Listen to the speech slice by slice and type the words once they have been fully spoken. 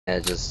Yeah,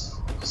 just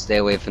stay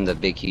away from the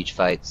big, huge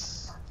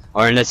fights.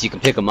 Or unless you can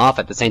pick them off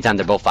at the same time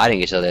they're both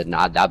fighting each other,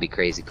 nah, that'd be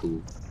crazy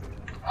cool.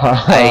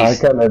 I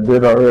kind of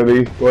did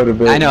already quite a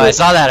bit. I know, I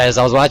saw that as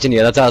I was watching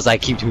you. That's why I was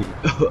like, keep doing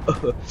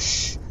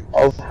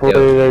Hopefully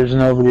there's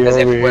nobody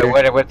over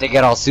here. What if they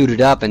get all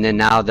suited up and then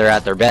now they're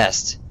at their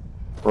best?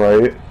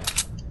 Right.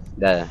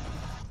 The.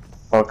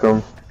 Fuck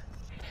them.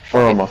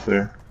 We're almost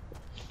there.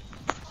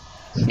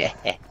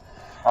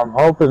 I'm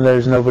hoping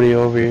there's nobody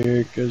over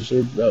here because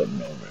they're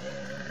building over there.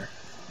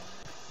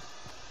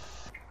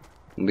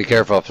 Be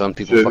careful if some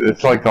people.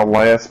 It's like the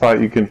last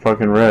spot you can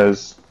fucking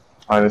res.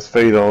 Minus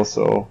Fatal,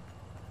 so.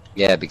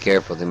 Yeah, be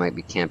careful. They might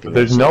be camping. But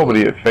there's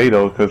nobody at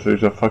Fatal because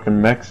there's a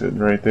fucking mech sitting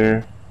right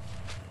there.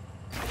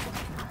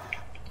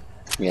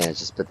 Yeah,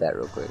 just put that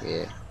real quick.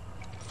 Yeah.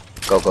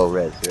 Go,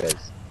 res.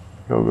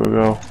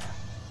 Go.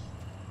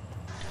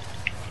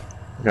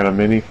 Got a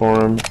mini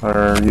for him,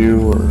 or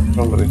you, or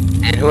somebody.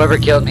 And whoever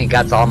killed me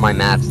got all my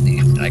mats,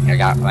 dude. Like, I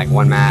got like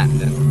one mat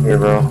and then here,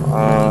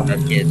 bro.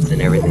 kids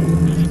and everything.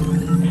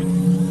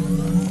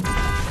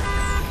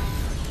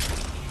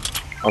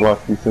 I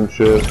left you some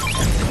shit.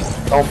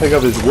 Don't pick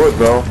up his wood,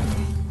 bro.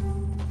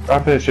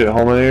 Drop that shit,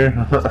 home in here.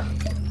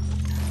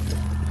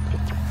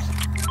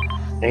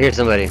 I hear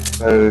somebody.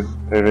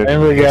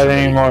 Anybody got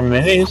any more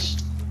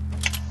minis?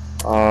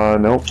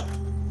 Nope.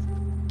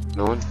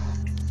 No one?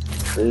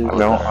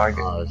 No,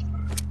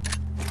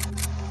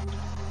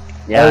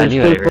 yeah, I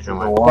knew I heard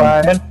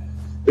someone.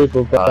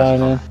 People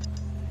flying in.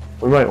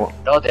 We might want.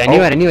 Oh, I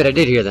knew it. I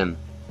did hear them.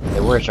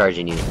 They were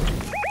charging you.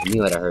 I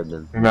knew it. I heard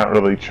them. They're not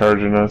really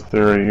charging us.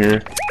 They're right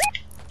here.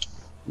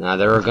 Nah,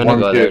 they were gonna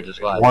go there.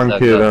 Just watch. One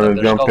kid on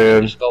a jump pad.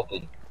 They're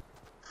scoping it.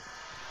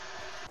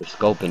 They're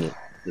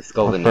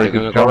scoping it. They're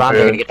gonna go around.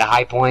 They're gonna get the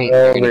high point.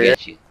 They're gonna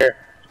get you.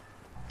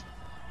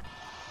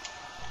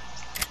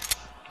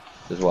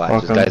 Just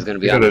watch. This guy's gonna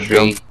be on the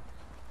tree.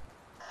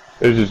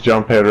 There's his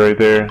jump pad right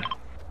there.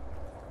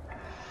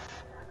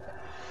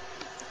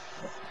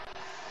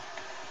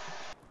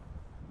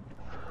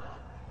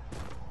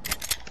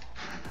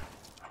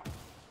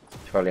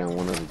 Probably on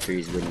one of the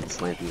trees waiting to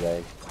slant you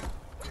guys.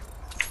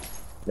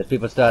 There's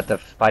people still at the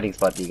fighting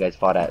spot that you guys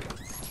fought at.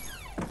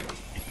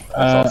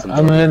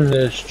 I'm in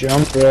this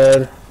jump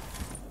red.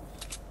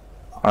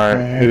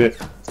 Alright, hit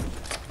it.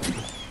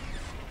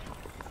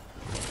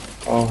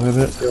 I'll hit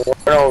it.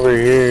 We're over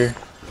here.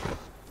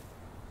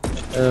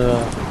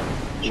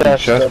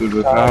 Chested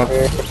with top.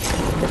 There's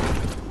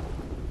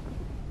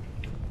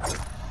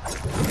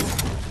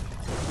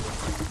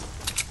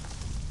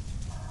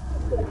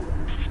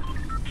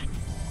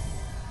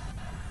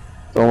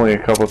only a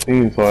couple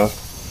teams left.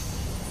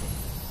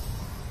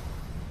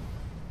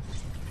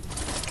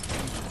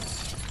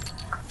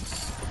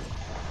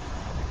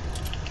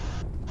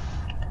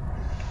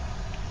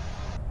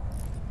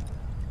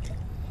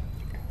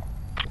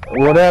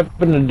 What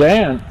happened to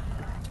Dan?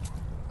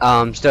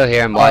 Still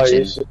here. I'm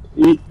watching.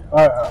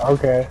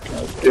 Okay.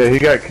 Yeah, he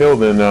got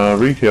killed in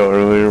retail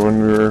earlier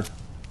when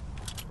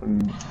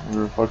we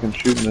were fucking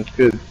shooting this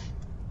kid.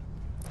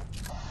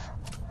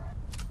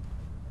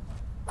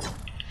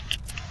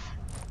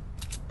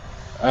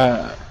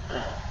 Where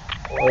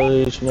are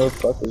these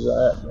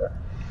motherfuckers at, bro?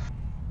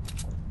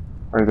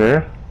 Right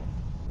there?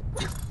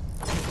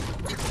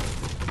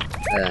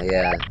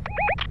 Yeah.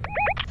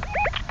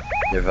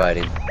 They're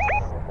fighting.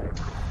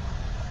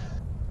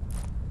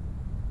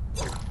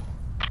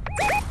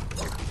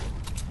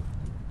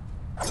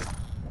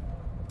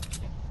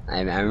 I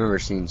remember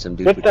seeing some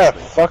dude. Get that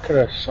fucking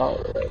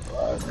assault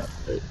rifle.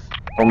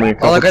 Only a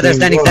couple Oh, look right there,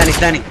 teams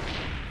standing.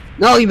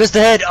 No, you missed the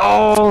head.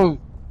 Oh.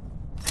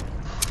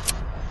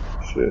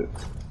 Shit.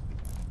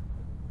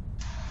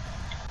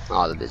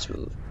 Oh, the bitch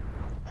moved.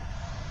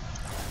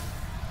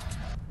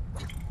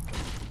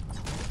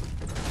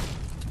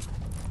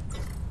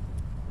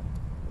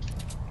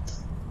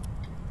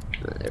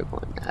 Oh, they're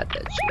going at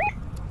that shit.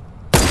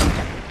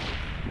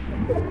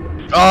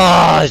 Oh,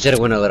 I should have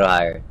went a little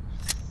higher.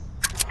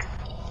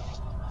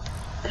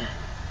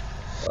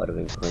 Would have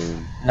been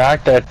clean.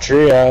 Knock that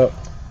tree out.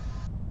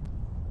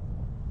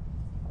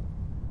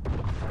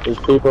 There's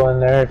people in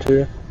there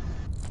too.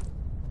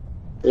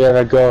 You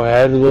gotta go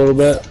ahead a little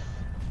bit.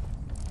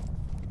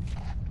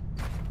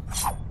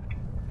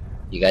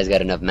 You guys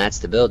got enough mats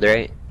to build,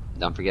 right?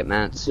 Don't forget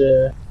mats.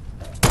 Yeah.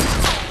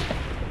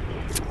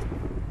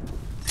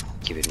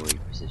 Give it more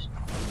your position.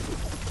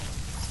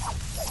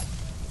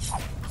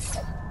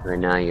 Right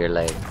now you're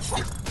like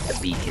a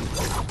beacon.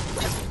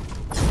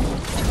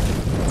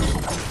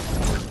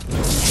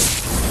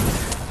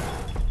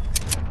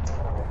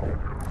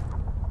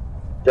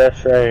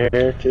 That's right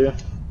here too.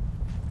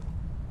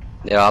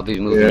 Yeah, I'll be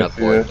moving up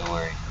for it, Yeah. don't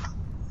worry.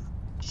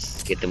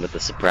 Just get them with the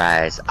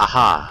surprise.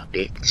 Aha,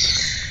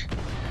 bitch.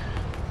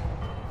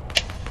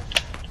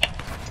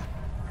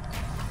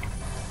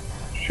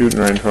 Shooting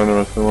right in front of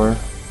us somewhere.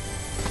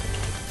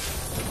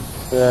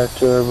 Yeah,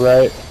 to the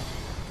right.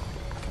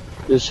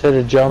 Just hit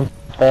a jump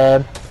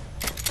pad.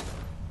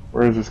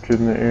 Where is this kid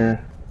in the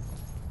air?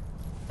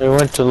 They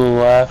went to the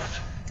left.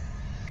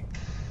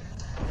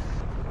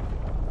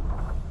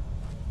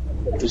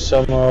 There's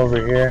someone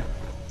over here.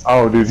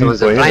 Oh, dude,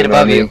 Someone's he's flying landing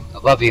above on me. you.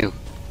 Above you.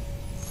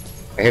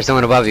 I hear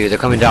someone above you. They're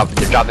coming down.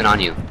 They're dropping on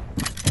you.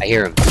 I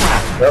hear him.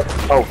 Yep.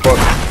 Oh, fuck.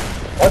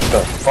 What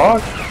the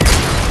fuck?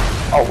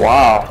 Oh,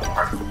 wow.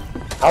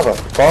 How the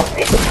fuck?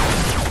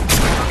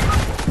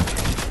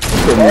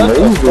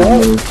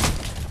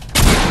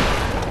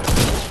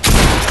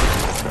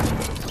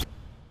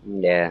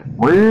 Yeah.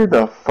 Where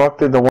the fuck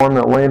did the one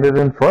that landed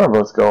in front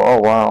of us go? Oh,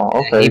 wow.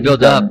 Okay. He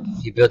built up.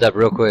 He built up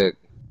real quick.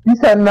 He's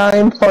got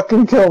 9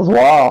 fucking kills.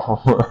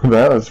 Wow.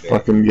 That was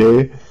fucking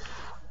gay.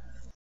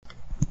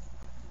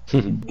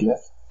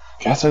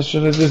 Guess I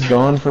should have just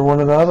gone for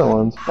one of the other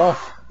ones. Fuck.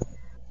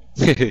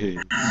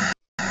 It's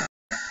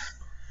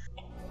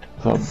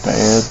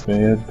a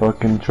bad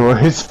fucking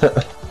choice.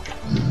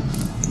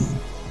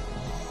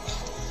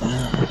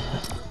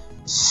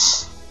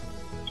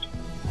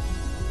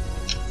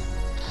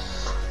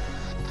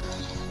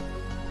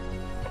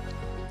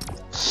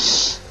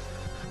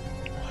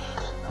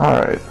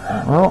 Alright,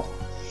 well,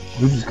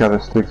 we just gotta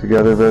stick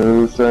together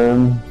better this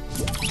time.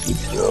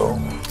 Let's go.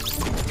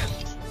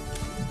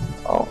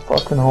 Oh,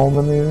 fucking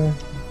Holman either.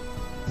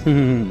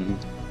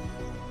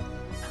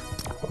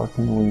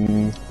 Fucking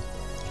weenie.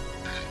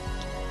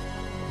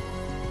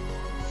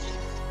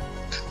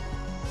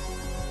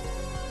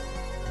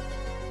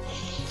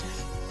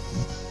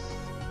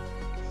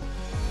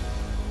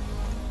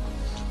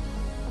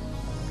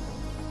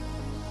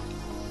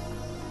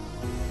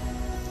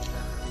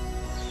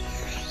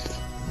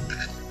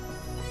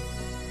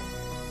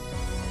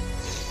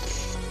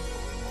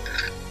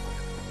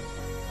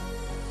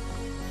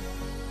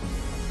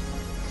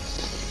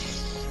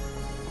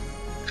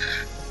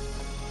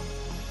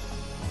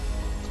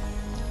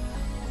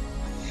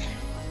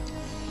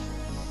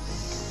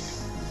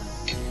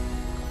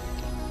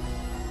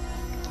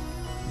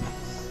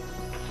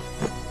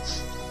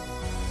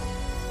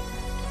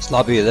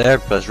 Sloppy, you there?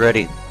 Press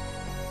ready.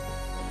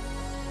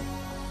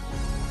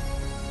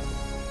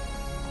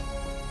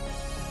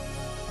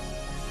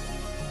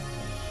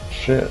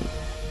 Shit.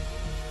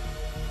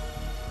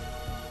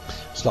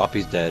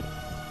 Sloppy's dead.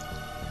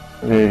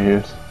 Yeah, he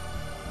is.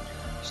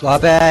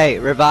 Sloppy,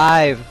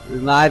 revive!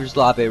 Revive,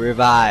 Sloppy,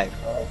 revive!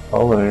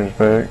 Holman's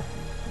back.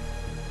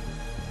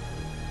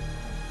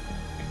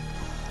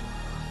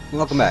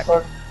 Welcome back.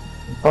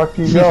 Fuck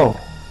you go.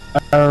 I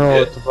don't know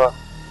what the fuck.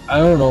 I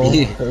don't know.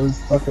 It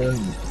was fucking.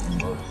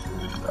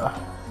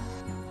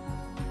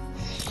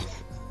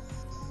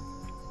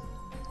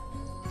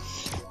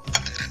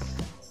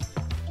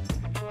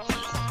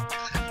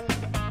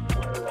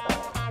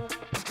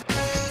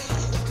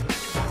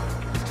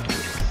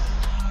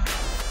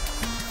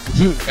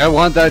 I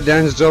want that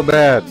dance so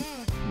bad.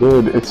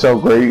 Dude, it's so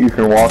great you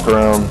can walk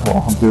around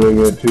while doing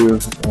it too.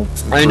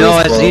 I know,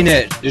 I've seen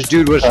it. This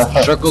dude was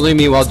circling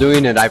me while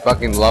doing it. I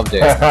fucking loved it.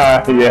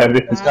 Yeah,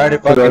 dude. I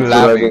started fucking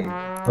laughing.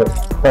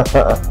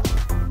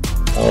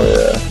 Oh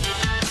yeah.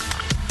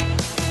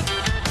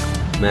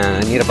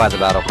 Man, I need to buy the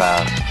battle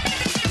pass.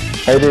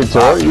 Hey dude, so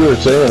what you were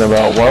saying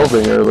about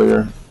welding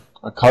earlier,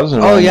 a cousin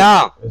of Oh mine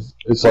yeah.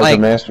 is like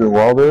a master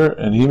welder,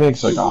 and he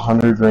makes like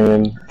 100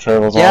 grand,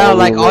 travels all Yeah, over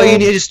like the all world. you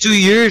need is 2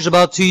 years,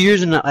 about 2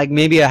 years, and like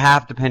maybe a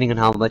half, depending on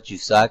how much you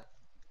suck.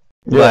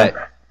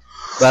 Yeah.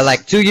 But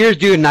like 2 years,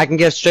 dude, and I can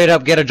get straight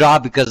up get a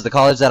job because the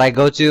college that I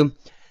go to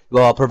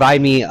will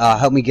provide me,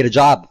 help me get a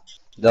job.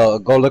 They'll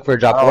go look for a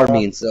job for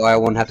me, and so I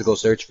won't have to go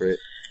search for it.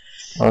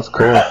 That's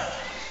cool.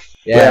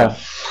 Yeah.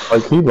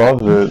 Like he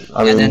loves it.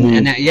 I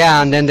mean,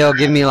 And then they'll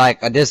give me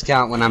like a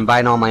discount when I'm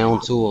buying all my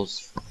own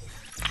tools.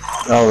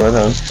 oh, right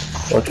on.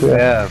 Fuck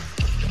yeah.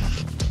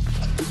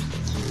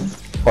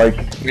 Like,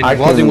 I mean,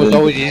 welding was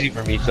always easy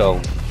for me,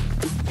 so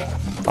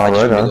I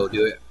just need to go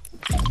do it.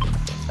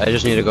 I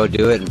just need to go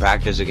do it and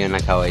practice again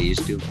like how I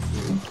used to.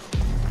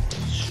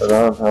 Right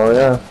on, hell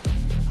yeah.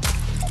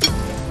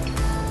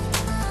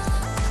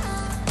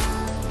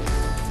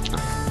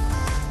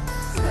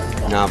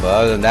 No, but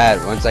other than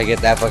that, once I get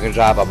that fucking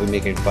job, I'll be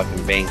making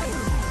fucking bank.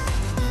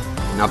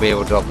 And I'll be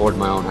able to afford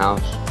my own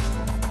house.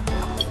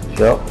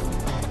 Yep.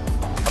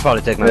 I'll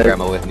probably take my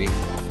grandma with me.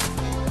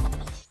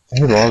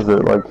 He loves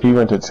it. Like, he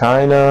went to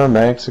China,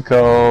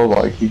 Mexico,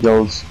 like, he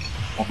goes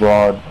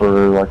abroad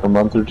for like a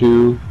month or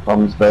two,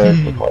 comes back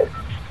with like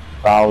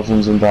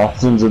thousands and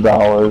thousands of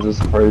dollars. It's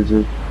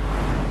crazy.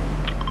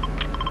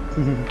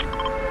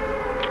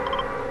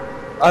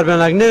 I'd been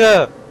like,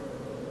 nigga,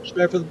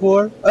 spare for the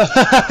poor.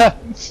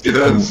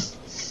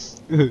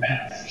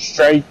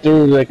 Straight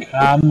through the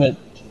comet,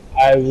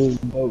 I will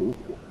go.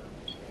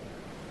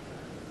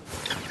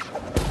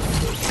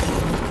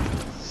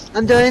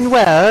 I'm doing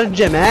well,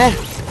 Jimmy.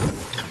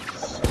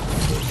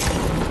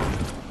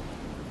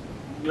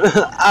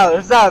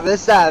 Oh,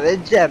 sorry,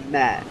 Jimmy.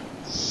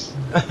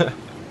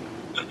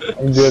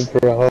 I'm good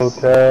for a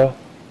hotel.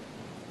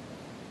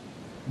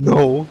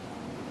 No.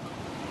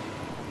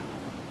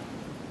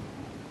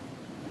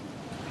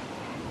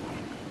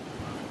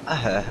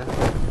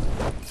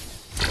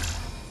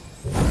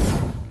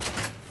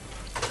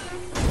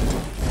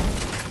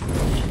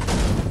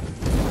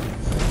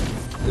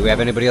 Do we have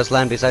anybody else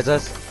land besides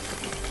us?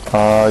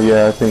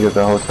 Yeah, I think at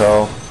the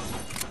hotel.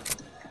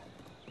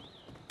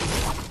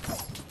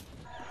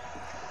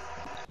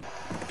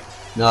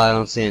 No, I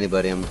don't see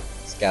anybody. I'm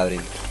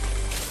scouting.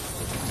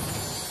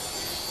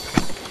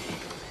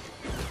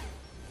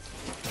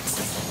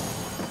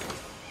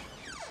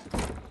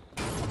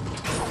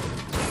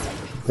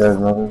 There's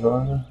another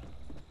door.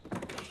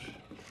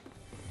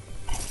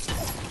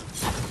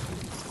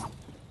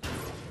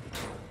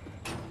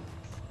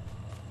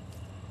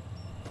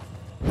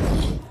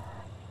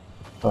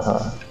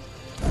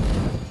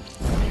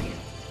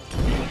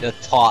 The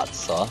tots,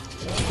 sir.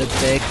 The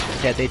big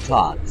teddy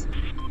tots.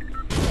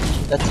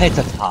 The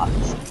tater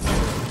tots.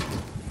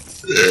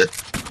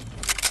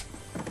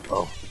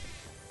 Oh.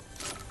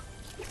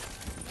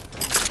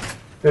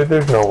 Dude,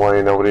 there's no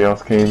way nobody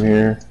else came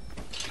here.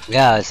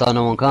 Yeah, I saw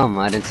no one come.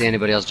 I didn't see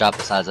anybody else drop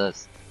besides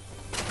us.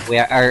 We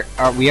are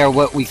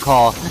what we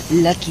call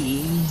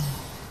lucky.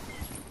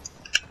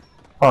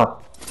 Huh.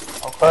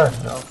 Okay.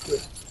 No,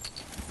 good.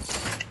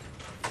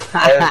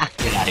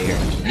 Get out of here.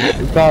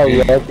 It's all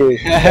lucky.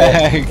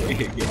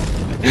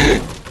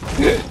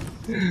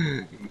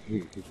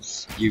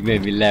 You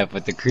made me laugh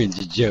with the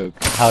cringy joke.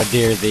 How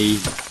dare they?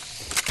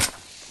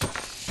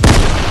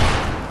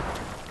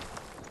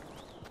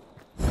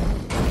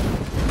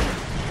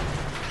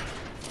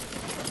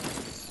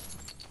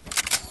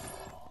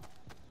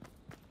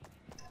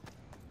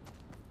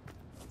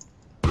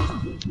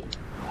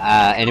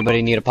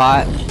 Anybody need a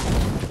pot?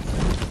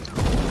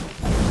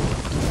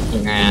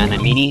 And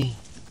a mini?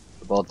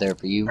 We're both there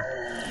for you.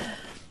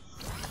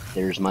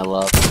 There's my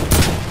love.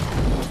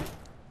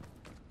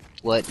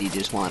 What, do you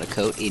just want a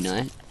coat,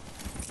 E9?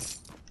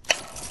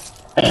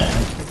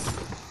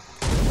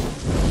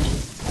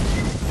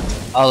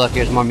 Oh look,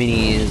 here's more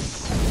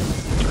minis.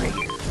 Right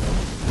here.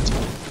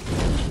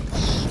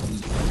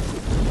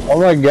 Oh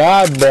my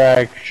god,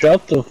 Brack,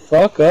 shut the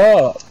fuck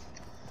up.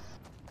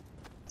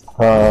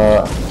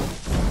 That's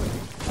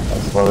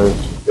funny.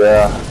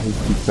 Yeah, he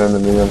keeps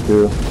sending me them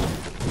too.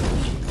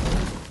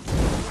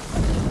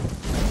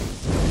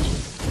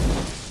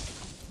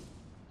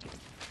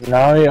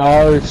 Now he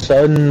all of a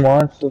sudden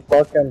wants to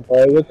fucking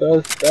play with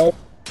us stuff.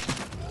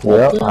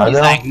 Yep, I He's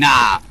know. like,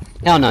 nah.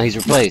 Hell no, he's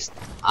replaced.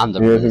 I'm the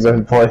He hasn't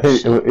been played.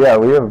 Yeah,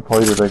 we haven't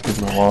played with that kid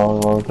in a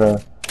long, long time.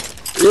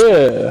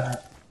 Yeah.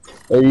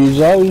 But he's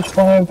always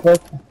playing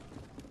fucking...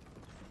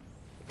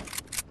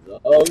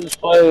 Always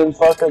playing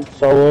fucking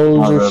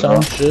solos or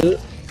some shit.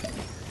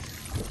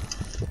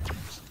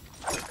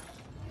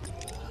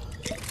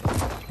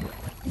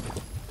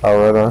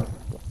 Oh, right on.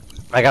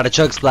 I got a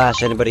chug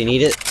splash, anybody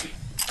need it?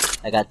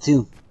 I got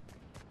 2.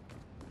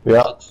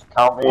 Yeah,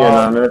 count me in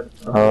on it.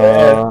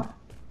 I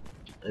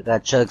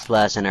got chug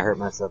splash and I hurt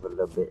myself a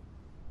little bit.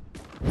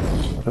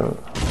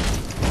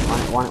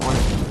 Want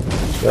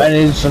it. I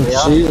need some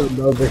shield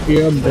over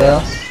here,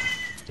 bro.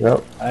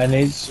 Yep. I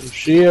need some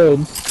shield.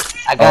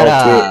 I got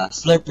a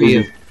slurp for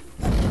you.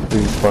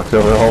 Please fucked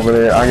over over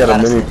there. I got a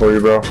mini for you,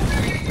 bro.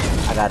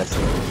 I got a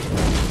slurp.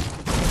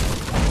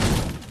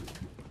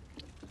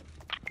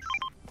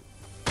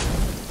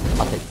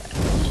 I'll take that.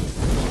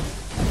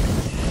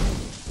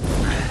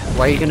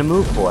 Why are you gonna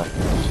move for?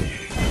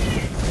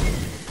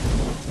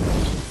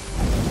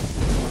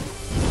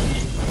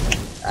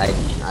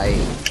 I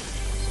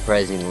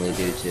surprisingly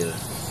do too.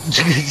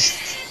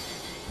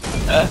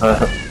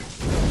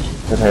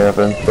 It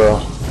happens, bro.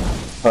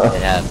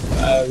 It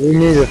happens. We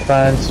need to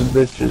find some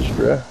bitches,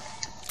 bro.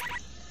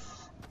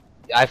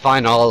 I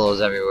find all of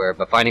those everywhere,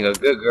 but finding a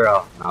good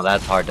girl, now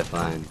that's hard to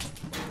find.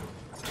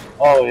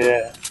 Oh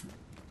yeah.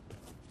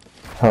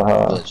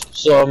 Haha.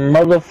 Some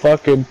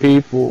motherfucking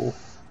people.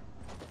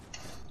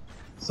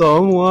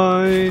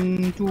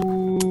 Someone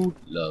to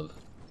love.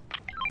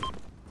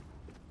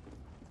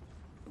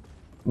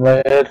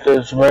 Let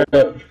this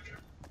rip.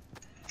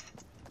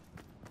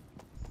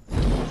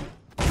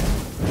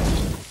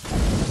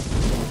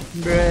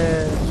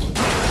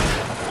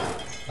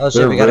 Oh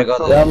shit, we gotta go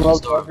to That the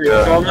store. motherfucker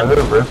Yeah, coming. is there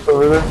a rift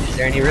over there? Is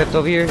there any rift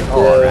over here? Yeah.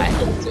 Oh, alright,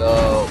 let's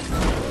go.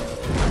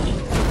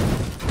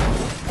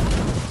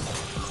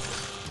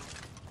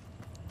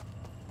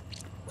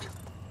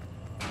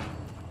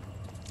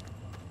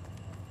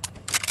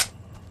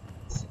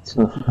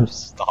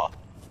 Stop.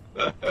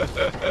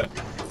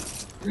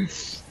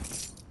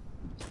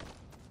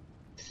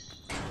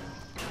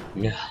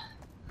 Yeah.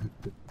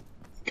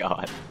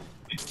 God.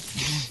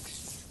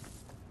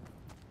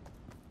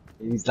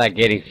 He's like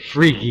getting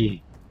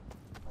freaky.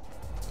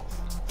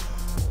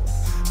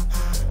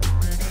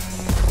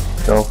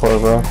 Go for it,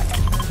 bro.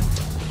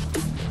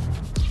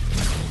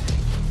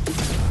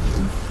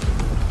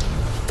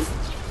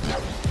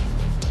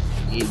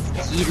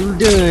 It's Peter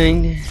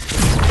doing.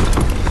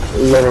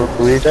 Little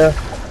Rita.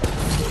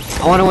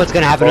 I wonder what's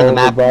gonna happen on the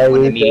map Goodbye,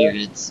 when the Rita. meteor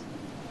hits.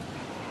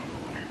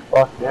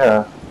 Fuck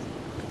yeah.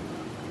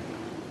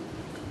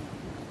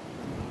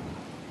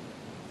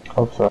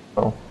 Hope so.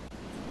 I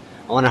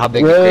wonder how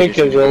big the Really, crater's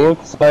because it gonna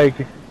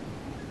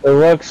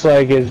looks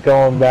like it's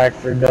going back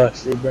for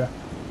Dusty, bro.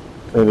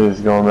 It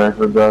is going back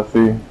with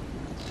Dusty. be.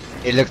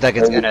 It looks like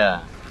it's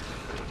gonna.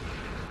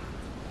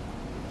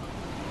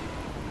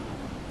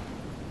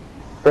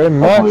 Pretty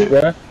much,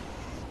 bro.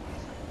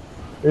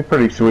 It's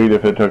pretty sweet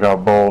if it took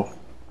out both.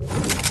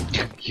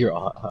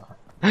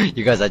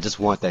 You guys, I just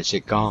want that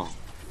shit gone.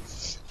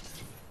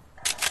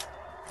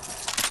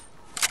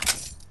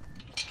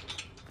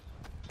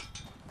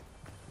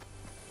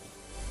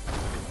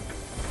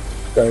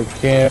 Got a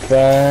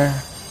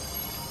campfire.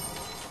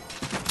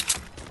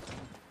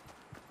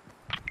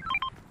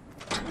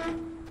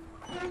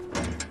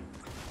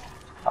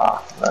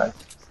 Ah, nice.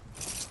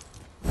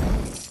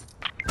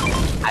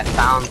 I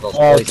found those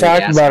Oh, poison talk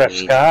gas about a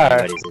grenades. scar.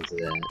 Everybody's into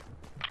that.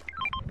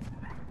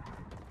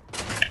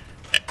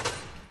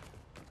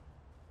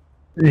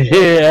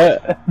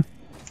 Yeah.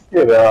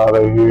 Get out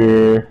of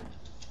here.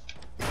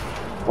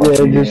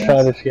 Yeah, just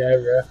found a sky,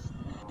 bro.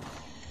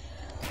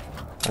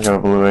 I got a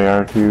blue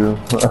AR too.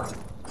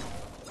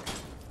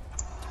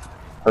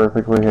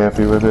 Perfectly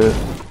happy with it.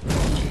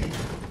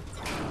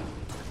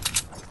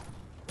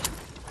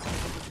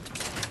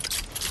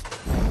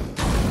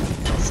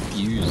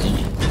 Excuse me.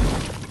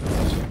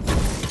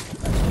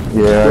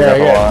 Yeah, I got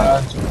a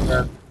lot.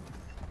 Yeah.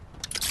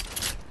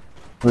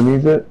 Who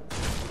needs it?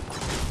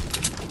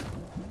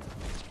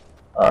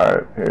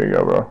 Alright, here you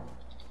go, bro.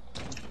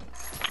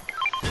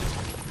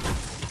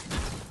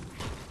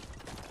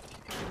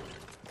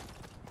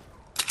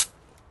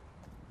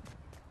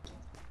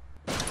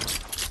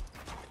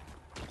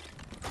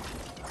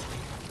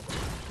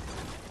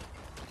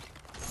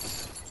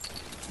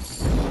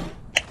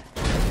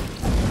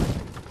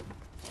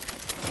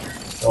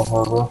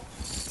 Oh,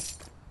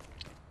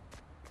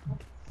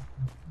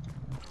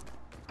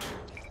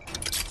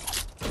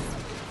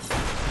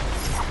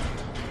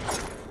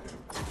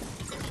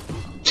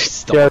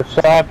 Stop. Yeah,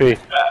 sloppy.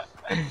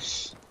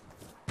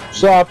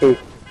 Sloppy.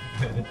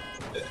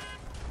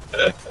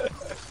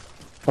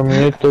 I'm gonna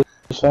hit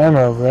this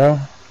ammo, bro.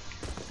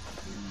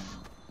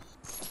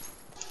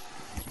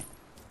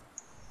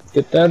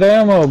 Get that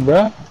ammo,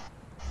 bro.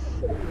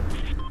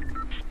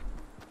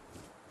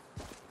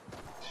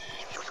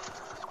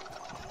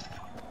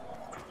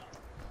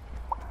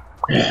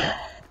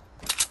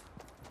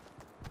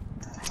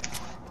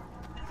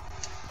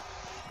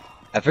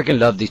 I freaking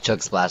love these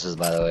chug splashes,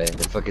 by the way.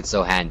 They're fucking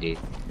so handy.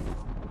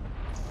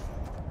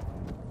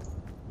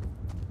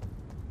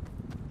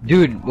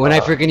 Dude, when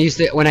I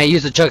freaking when I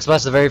used the chug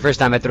splash the very first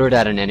time, I threw it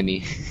at an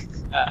enemy.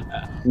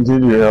 Did you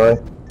really?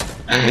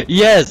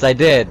 Yes, I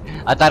did.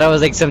 I thought it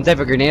was like some type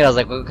of grenade. I was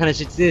like, what kind of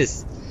shit's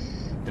this?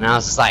 And I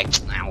was just like,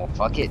 ah, well,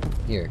 fuck it.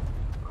 Here.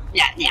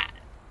 Yeah, yeah.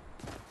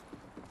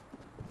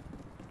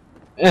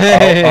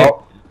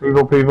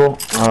 Oh, people.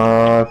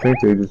 I think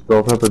they just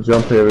built up a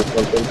jump pad or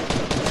something.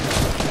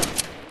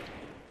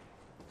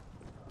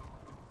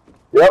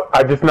 Yep,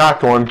 I just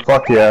knocked one.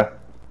 Fuck yeah.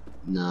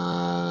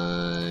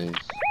 Nice.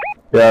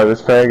 Yeah,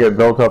 this faggot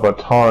built up a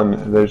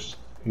ton.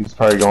 He's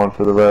probably going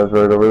for the res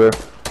right over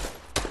there.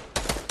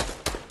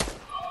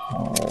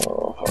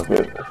 Oh, fuck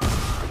it.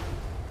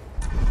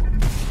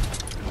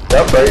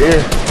 Yep, right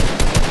here.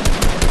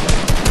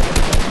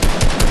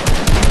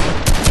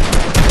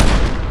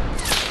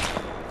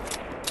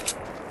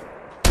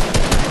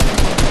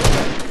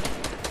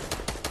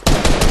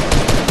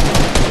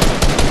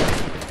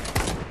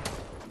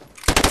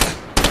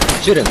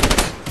 Shoot him.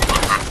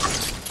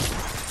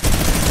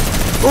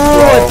 Ooh,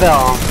 I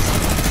fell.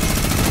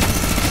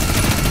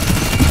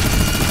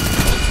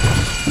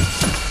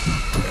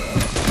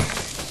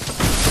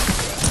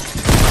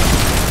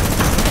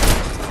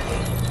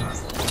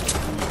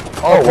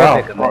 Oh,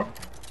 wow. perfect, Fuck.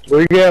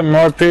 We got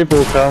more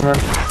people coming.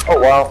 Oh,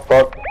 wow.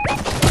 Fuck.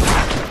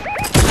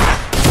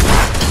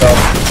 Stop.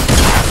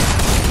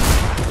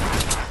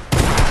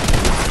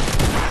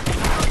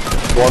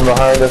 One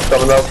behind us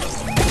coming up.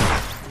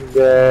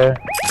 Yeah.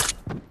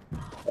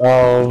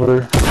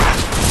 Over.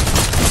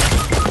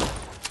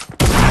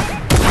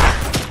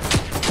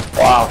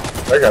 Wow.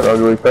 That got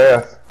ugly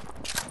fast.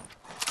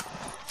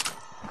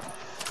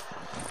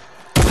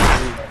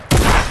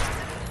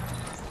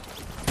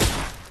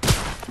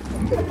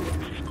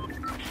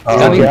 Oh,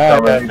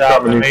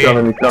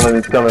 coming.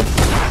 He's coming.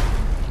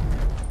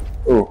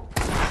 Ooh.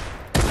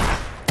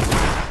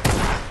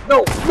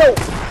 No!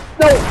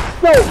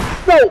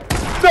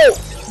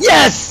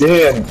 Yes!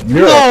 Damn,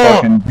 you're No! a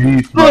fucking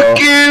beast, bro. Fuck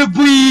you,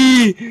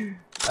 boy!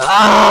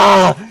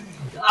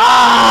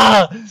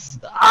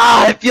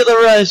 I feel the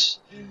rush.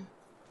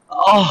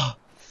 Oh,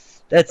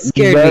 that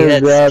scared me.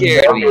 That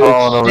scared I'm me.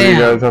 calling over you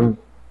guys.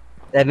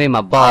 That made my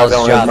I balls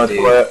don't have drop, much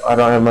dude. left. I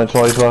don't have much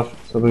life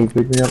left. Somebody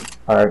pick me up.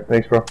 Alright,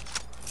 thanks, bro.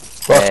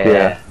 Fuck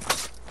yeah.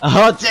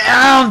 Oh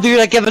damn, dude!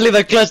 I can't believe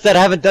I clutched that.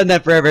 I haven't done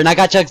that forever, and I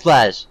got Chug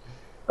Splash.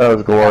 That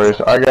was glorious.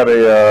 I got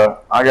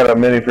a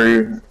mini for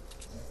you.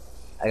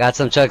 I got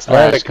some Chug I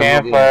had a Splash. Come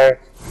over campfire.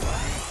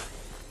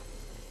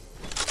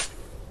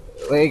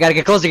 here. Wait, you gotta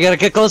get closer. You gotta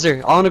get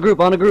closer. All in a group.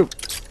 All in a group.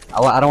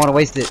 I don't want to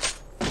waste it.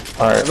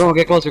 Alright. Everyone,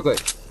 get closer, quick.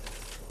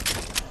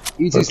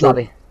 You too, Let's go.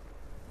 Sloppy.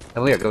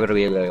 Come here. Go over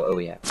here.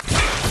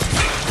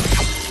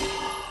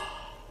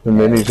 The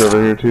minis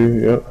over here too.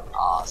 Yep.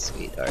 Aw,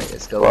 sweet. All right,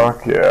 let's go.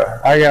 Fuck yeah.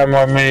 I got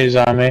more minis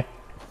on me.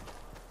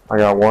 I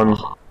got one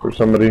for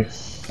somebody.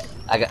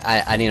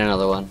 I need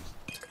another one.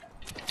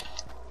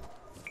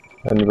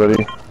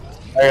 Anybody?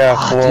 I got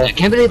Ah, 4. dude, I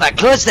can't believe I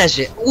clutched that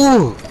shit.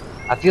 Ooh,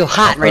 I feel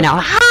hot right now.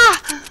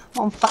 Ha!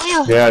 I'm on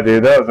fire. Yeah,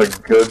 dude, that was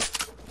a good.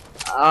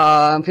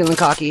 I'm feeling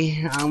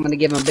cocky. I'm gonna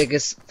give him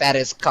biggest,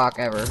 fattest cock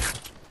ever.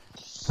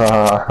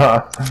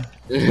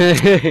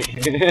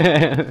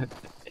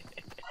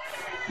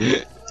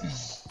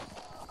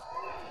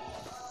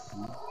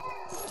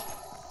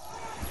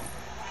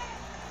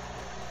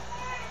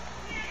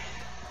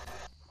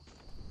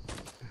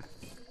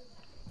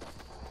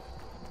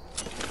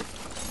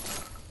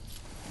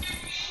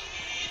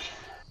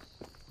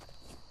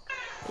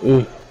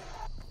 Ooh.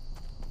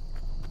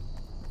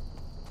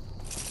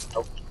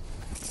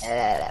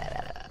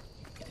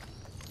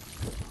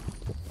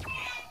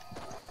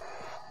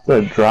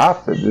 The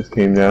drop that just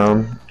came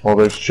down. Well,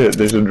 there's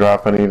a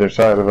drop on either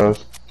side of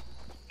us.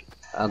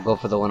 I'll go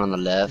for the one on the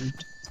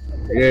left.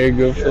 Yeah,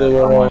 go for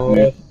the I'm one on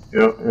with the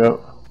you. left. Yep.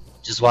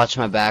 Just watch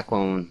my back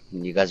when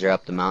you guys are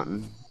up the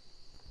mountain.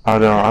 Oh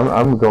no,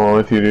 I'm going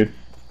with you, dude.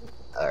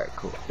 Alright,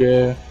 cool.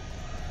 Yeah.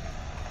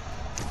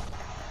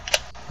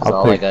 I'll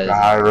all I take got the is-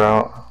 high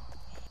route.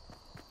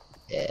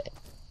 Yeah.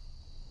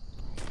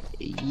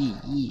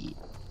 Yee.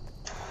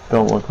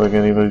 Don't look like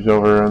anybody's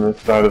over on this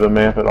side of the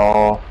map at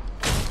all.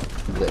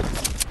 Good.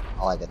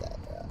 I like that.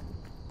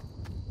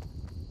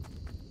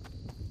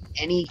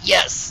 Any?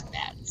 Yes!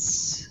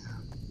 That's.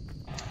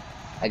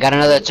 I got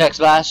another check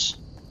splash.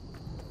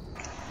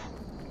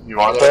 You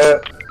want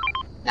that?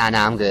 Nah,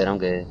 I'm good.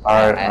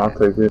 Alright, I'll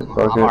take it. I'm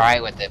Fuck it.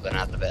 alright with it, but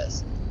not the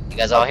best. You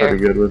guys all Pretty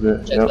here? good with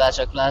it. Check Yep. splash,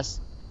 check splash.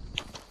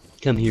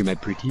 Come here, my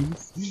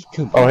pretties.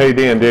 Come. Oh, hey,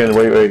 Dan,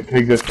 wait.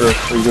 Take this first.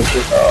 Take this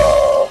first.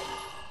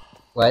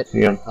 What?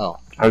 Yeah. Oh.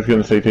 I was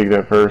gonna say take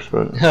that first,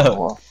 but.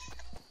 Oh.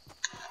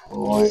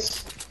 Well.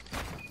 Wait.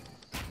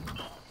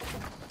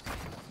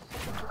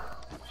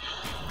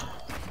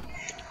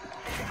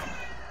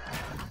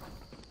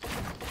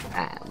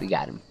 Ah, we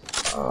got him.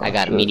 Oh, I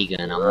got a shit.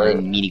 minigun. I'm gonna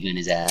minigun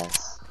his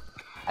ass.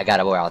 I got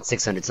about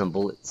 600 some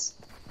bullets.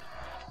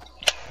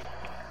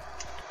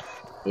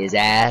 His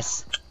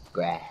ass,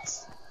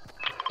 grass.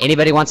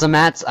 Anybody want some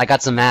mats? I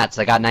got some mats.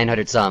 I got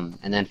 900 some,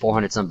 and then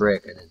 400 some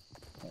brick. And then...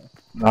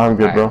 No, I'm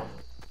good, bro.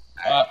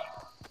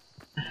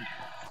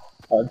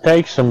 I'll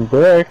take some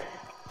brick.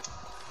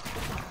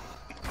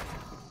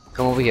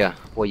 Come over here.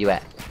 Where you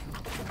at?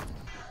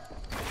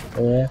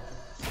 Yeah.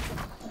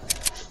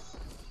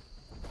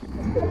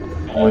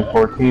 Only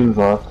 4 teams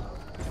left.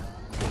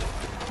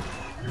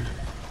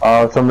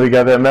 Oh, somebody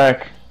got that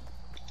mech.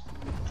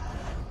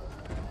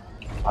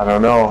 I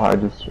don't know. I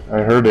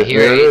heard it. Here,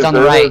 There it it's is, on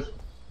the there it right.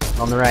 is.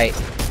 On the right.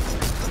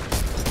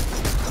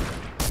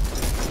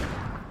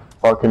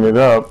 Fucking it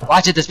up.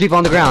 Watch it. There's people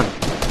on the ground.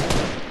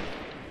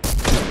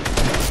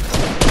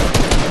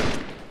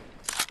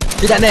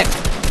 Do that mech.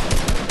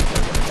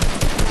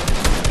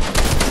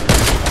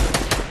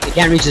 It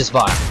can't reach this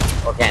far.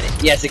 Or can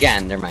it? Yes, it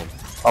can. Never mind.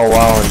 Oh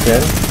wow, and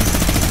 10?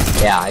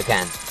 Yeah, I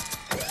can.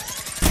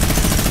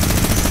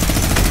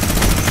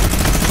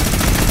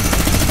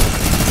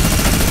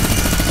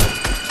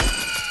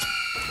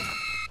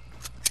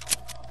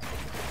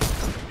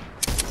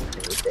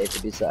 It's safe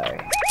to be sorry.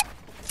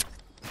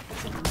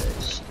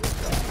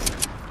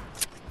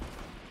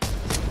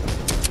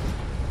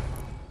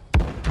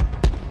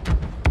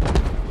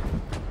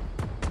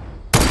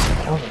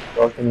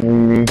 Fucking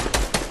weenie.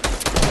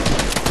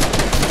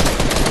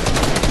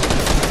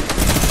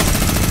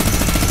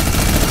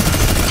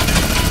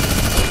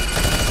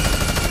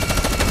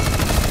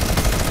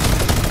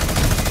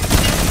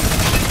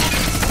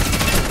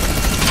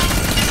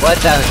 What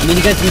the?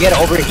 Miniguns can get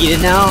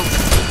overheated now?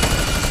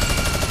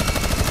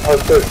 Oh,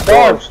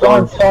 shit.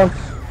 Storm.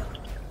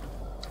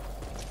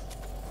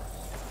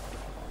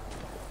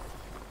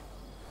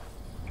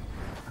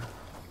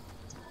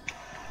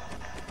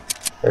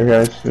 Hey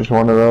guys, just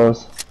one of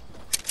those.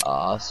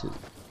 Awesome.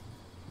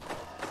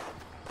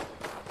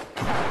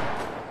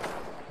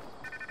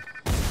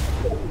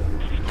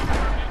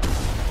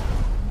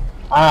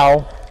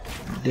 Ow.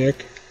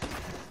 Dick.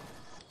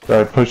 Did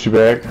I push you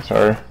back?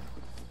 Sorry.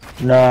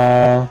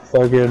 Nah,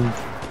 fucking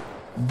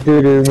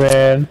doo-doo,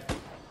 man.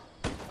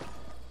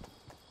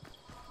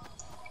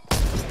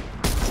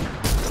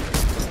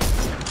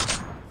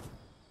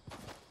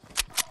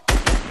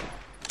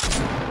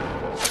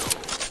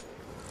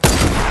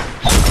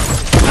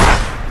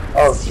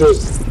 Oh shit.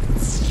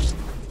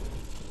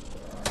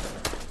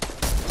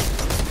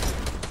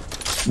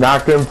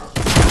 Knocked him.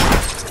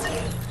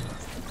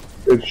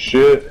 Good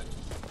shit.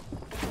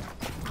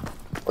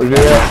 Where's he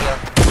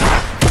at?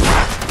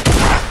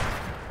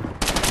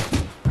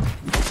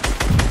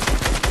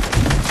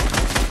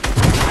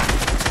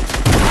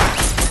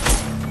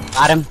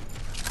 Got him.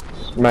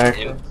 Smack.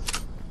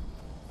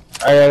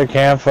 I got a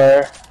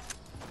campfire.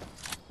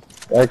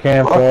 Got a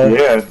campfire. Fuck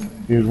yeah,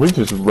 dude, we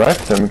just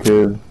wrecked them,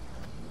 kid.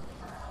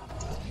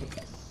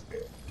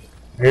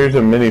 Here's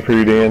a mini for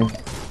you, Dan.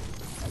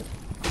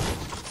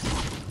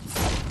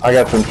 I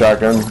got some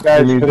shotguns.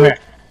 Guys, Who needs come it? here.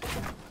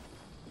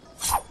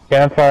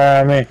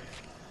 Campfire on me.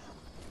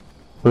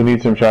 Who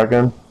needs some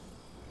shotgun?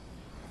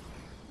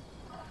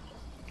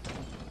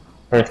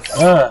 Here.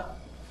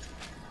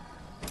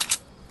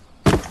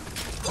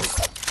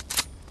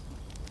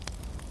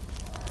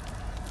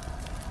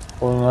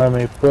 Won't let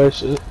me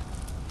push it.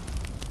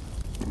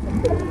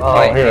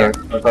 Oh, Oh, here.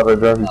 I thought I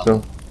dropped you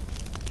some.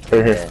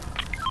 Here.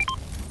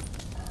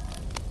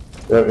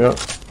 Yep.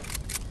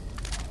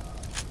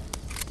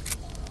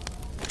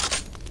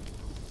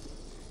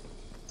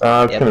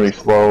 It's gonna be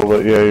slow,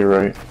 but yeah, you're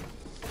right.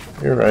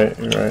 You're right.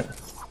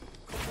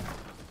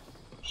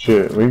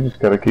 Shit, we just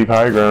gotta keep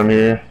high ground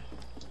here.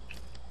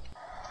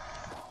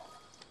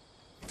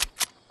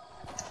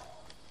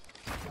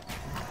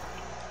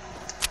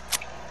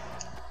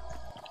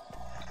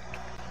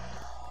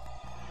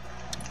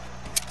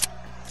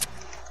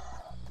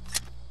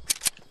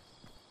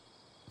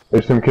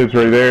 There's some kids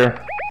right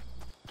there.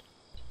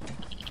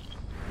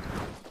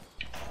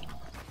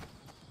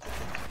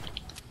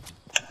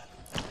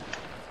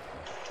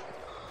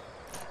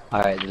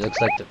 Alright, it looks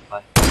like they're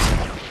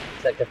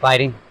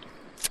fighting.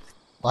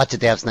 Watch it,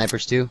 they have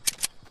snipers too.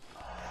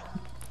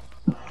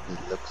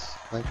 It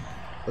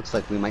looks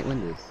like we might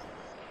win this.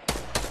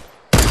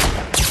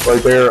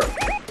 Right there,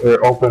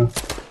 they're open.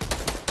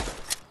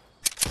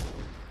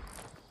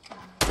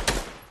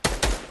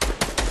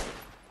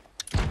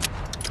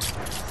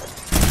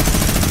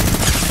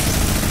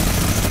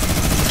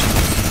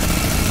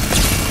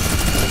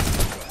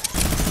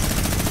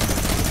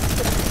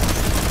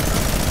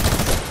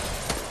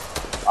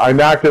 I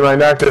knocked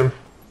him.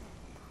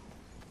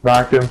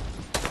 Knocked him.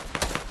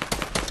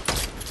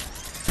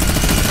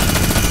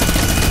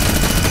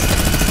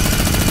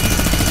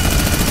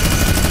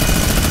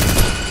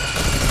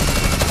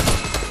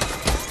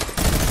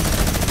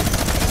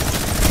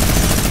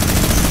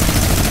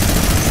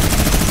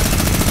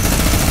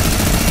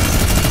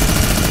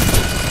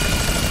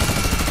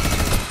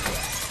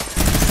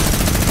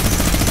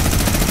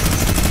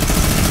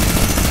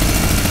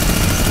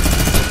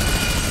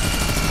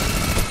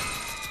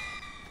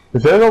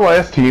 Is that the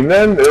last team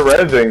then? They're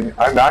rezzing.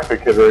 I knocked a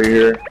kid right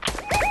here.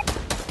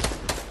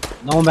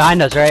 No one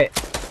behind us, right?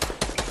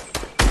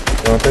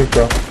 I don't think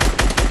so.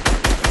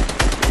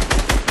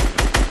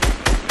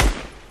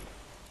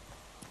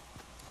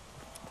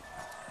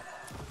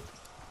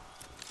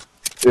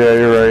 Yeah,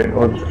 you're right.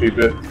 I'll just keep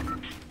it.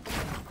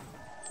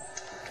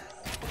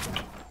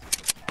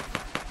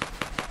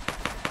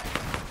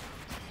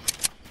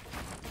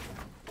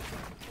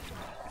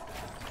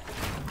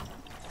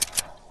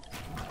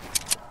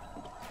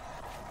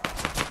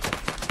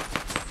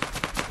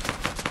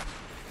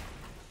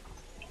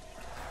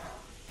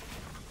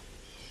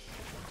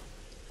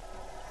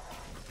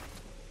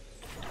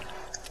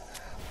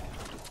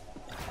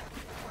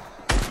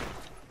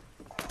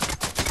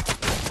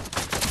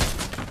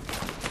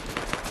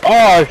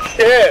 Oh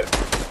shit!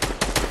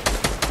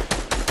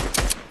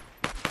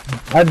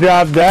 I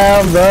dropped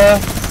down, bruh.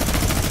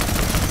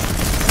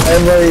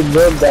 Everybody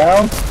dropped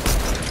down.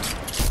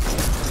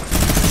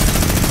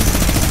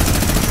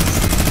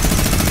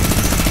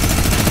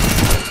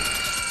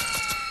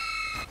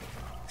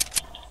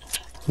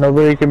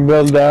 Nobody can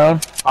build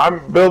down.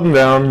 I'm building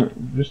down.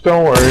 Just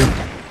don't worry.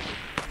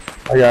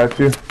 I got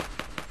you.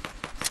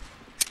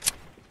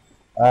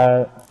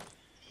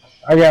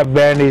 I got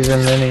bandies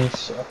and minis.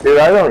 So. Dude,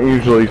 I don't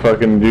usually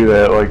fucking do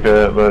that like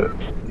that, but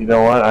you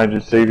know what? I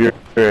just save your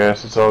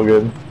ass. It's all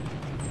good.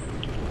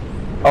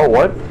 Oh,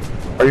 what?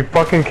 Are you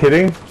fucking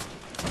kidding?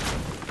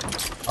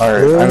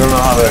 Alright, I don't know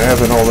how that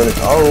happened. Hold on.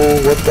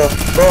 Oh, what the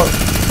fuck?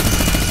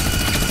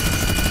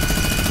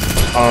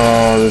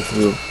 Oh, this is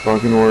the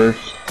fucking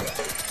worst.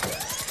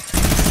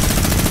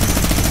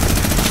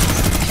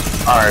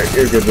 Alright,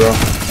 you're good, bro.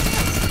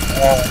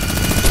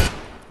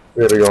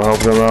 We gotta go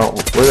help them out.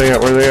 Where they at?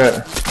 Where they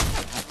at?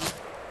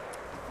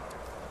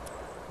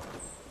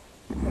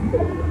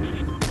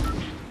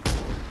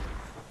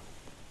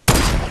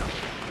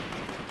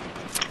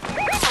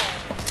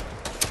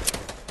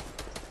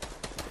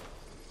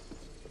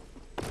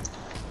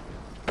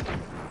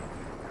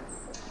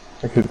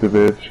 I hit the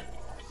bitch.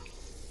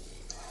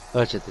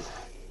 Watch it.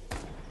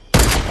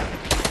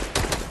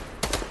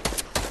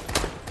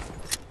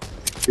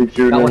 Keep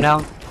shooting. Got one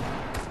down.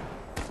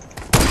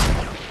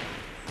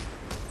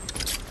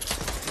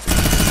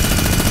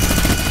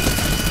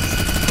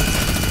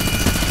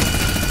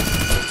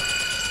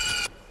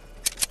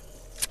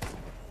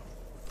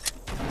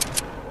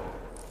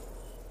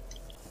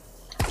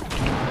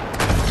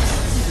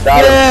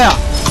 Got him.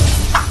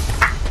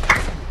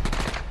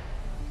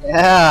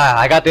 Yeah,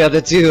 I got the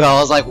other two.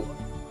 I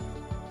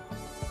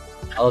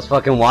was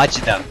fucking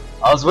watching them.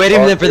 I was waiting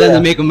for them to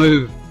make a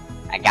move.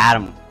 I got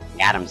him.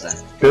 Got him, son.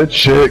 Good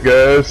shit,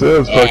 guys. That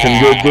was fucking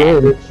good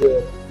game.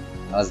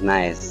 That was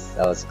nice.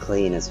 That was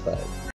clean as fuck.